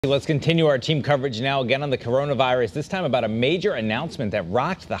Let's continue our team coverage now again on the coronavirus, this time about a major announcement that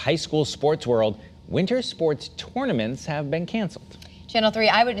rocked the high school sports world. Winter sports tournaments have been canceled. Channel 3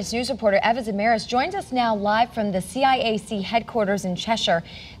 Eyewitness News reporter Eva Zamaris joins us now live from the CIAC headquarters in Cheshire.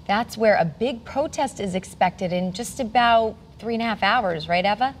 That's where a big protest is expected in just about 3.5 hours, right,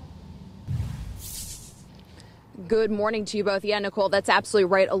 Eva? Good morning to you both. Yeah, Nicole, that's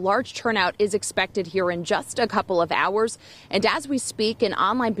absolutely right. A large turnout is expected here in just a couple of hours. And as we speak, an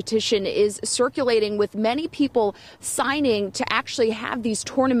online petition is circulating with many people signing to actually have these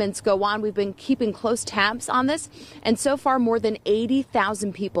tournaments go on. We've been keeping close tabs on this. And so far, more than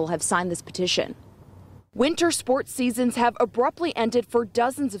 80,000 people have signed this petition. Winter sports seasons have abruptly ended for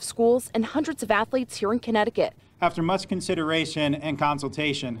dozens of schools and hundreds of athletes here in Connecticut. After much consideration and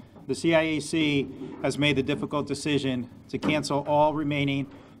consultation, the CIAC has made the difficult decision to cancel all remaining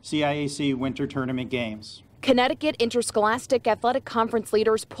CIAC winter tournament games. Connecticut Interscholastic Athletic Conference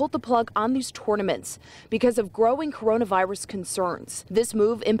leaders pulled the plug on these tournaments because of growing coronavirus concerns. This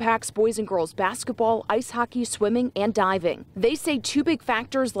move impacts boys and girls basketball, ice hockey, swimming, and diving. They say two big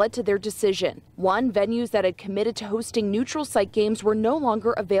factors led to their decision. One, venues that had committed to hosting neutral site games were no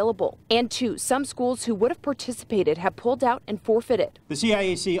longer available. And two, some schools who would have participated have pulled out and forfeited. The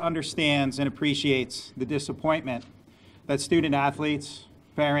CIAC understands and appreciates the disappointment that student athletes,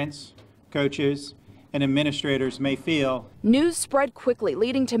 parents, coaches, and administrators may feel. News spread quickly,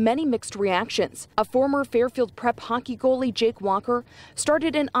 leading to many mixed reactions. A former Fairfield Prep hockey goalie, Jake Walker,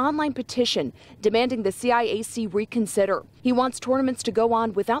 started an online petition demanding the CIAC reconsider. He wants tournaments to go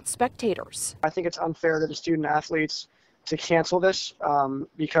on without spectators. I think it's unfair to the student athletes to cancel this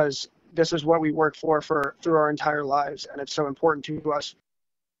because this is what we work for through our entire lives, and it's so important to us.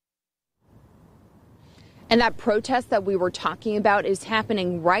 And that protest that we were talking about is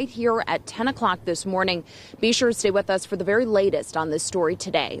happening right here at 10 o'clock this morning. Be sure to stay with us for the very latest on this story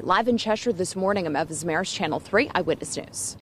today. Live in Cheshire this morning, I'm Eva Zamaris, Channel 3 Eyewitness News.